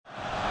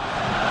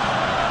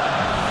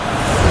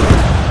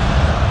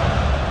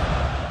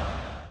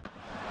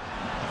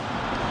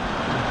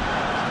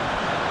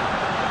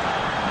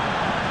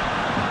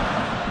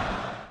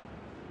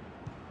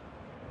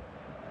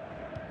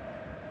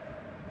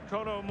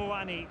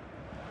Muani.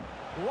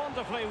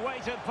 Wonderfully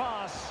weighted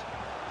pass.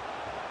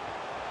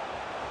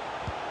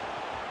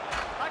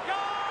 A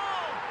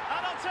goal!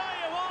 And I'll tell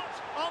you what,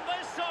 on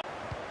this side...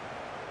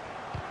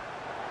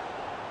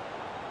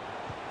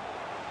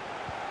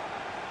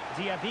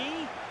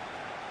 Diaby.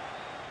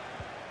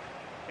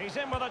 He's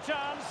in with a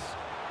chance.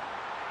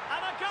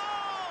 And a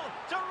goal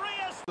to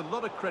Rios. A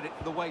lot of credit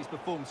for the way he's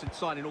performed since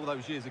signing all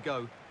those years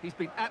ago. He's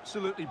been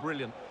absolutely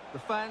brilliant. The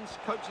fans,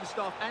 coaching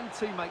staff and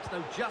teammates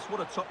know just what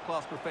a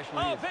top-class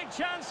professional he is. Oh, big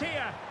chance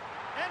here.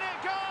 And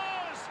it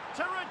goes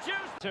to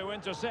reduce... To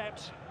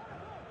intercept.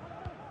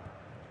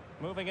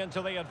 Moving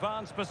into the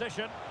advanced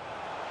position.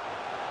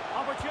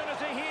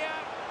 Opportunity here.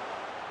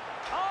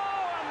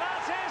 Oh, and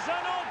that is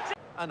an...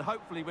 And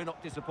hopefully we're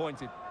not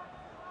disappointed.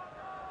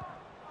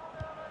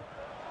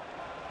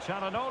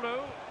 Çalhanoğlu.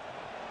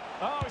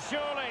 Oh,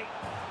 surely.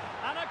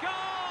 And a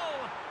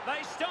goal!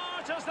 They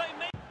start as they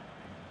meet.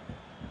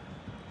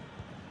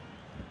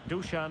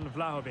 Dusan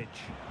Vlahovic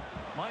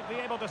might be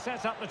able to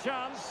set up the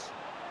chance.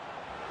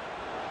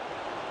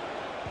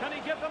 Can he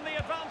give them the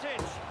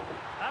advantage?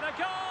 And a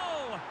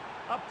goal!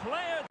 A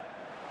player...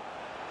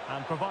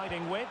 And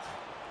providing width,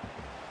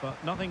 but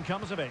nothing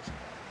comes of it.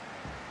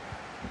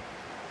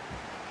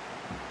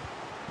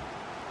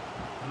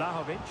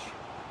 Vlahovic.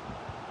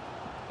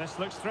 This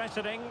looks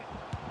threatening.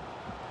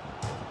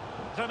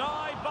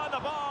 Denied by the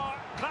bar.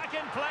 Back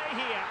in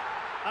play here.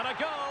 And a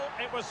goal.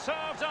 It was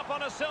served up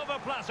on a silver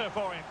platter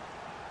for him.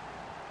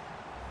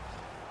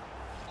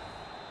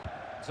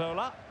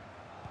 Zola.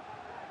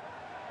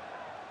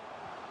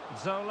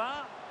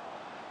 Zola.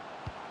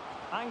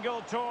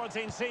 Angled towards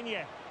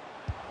Insigne.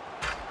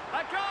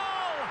 A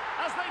goal!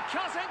 As they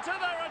cut into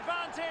their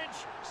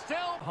advantage.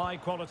 Still high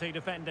quality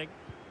defending.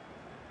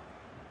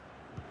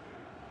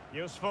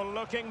 Useful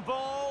looking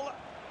ball.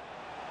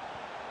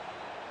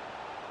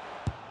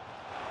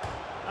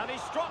 And he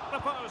struck the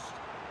post.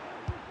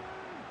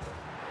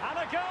 And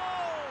a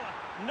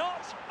goal!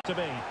 Not to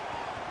be.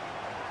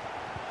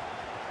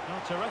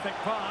 A terrific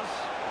pass.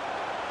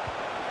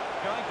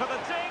 Going for the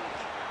dink.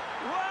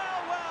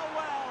 Well, well,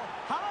 well.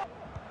 Hello.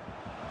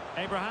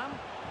 Abraham.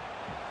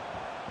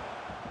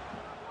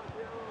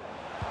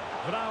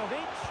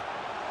 Vlahovic.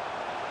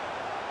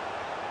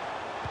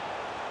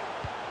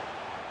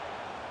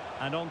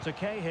 And on to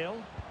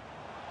Cahill.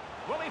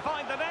 Will he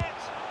find the net?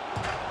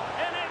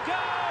 In it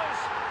goes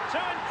to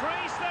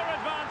increase their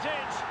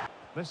advantage.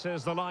 This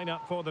is the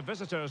lineup for the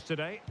visitors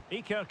today.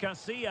 Iker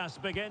Casillas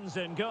begins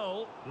in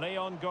goal.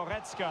 Leon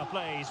Goretzka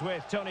plays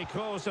with Toni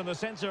Kroos in the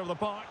centre of the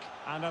park.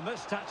 And in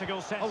this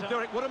tactical setup... Oh,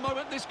 Derek, what a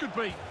moment this could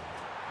be.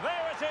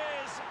 There it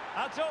is.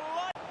 A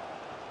delight.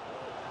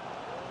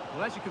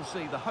 Well, as you can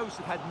see, the hosts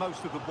have had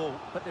most of the ball,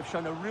 but they've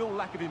shown a real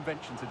lack of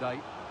invention today.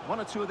 One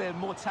or two of their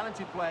more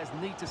talented players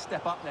need to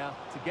step up now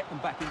to get them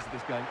back into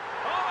this game.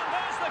 Oh, and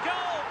there's the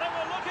goal they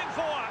were looking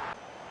for.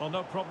 Well,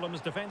 no problems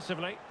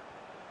defensively.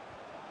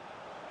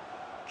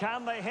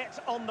 Can they hit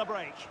on the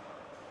break?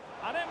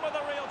 And in with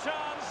a real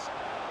chance.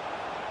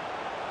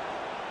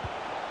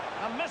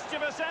 A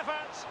mischievous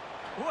effort.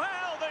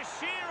 Well, the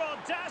sheer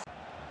audacity.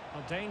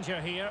 Well,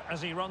 danger here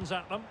as he runs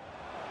at them.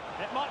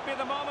 It might be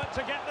the moment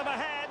to get them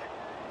ahead.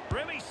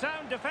 Really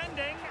sound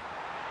defending.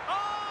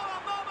 Oh,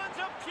 a moment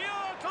of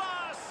pure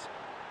class.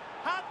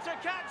 Had to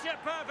catch it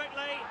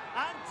perfectly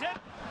and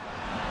did...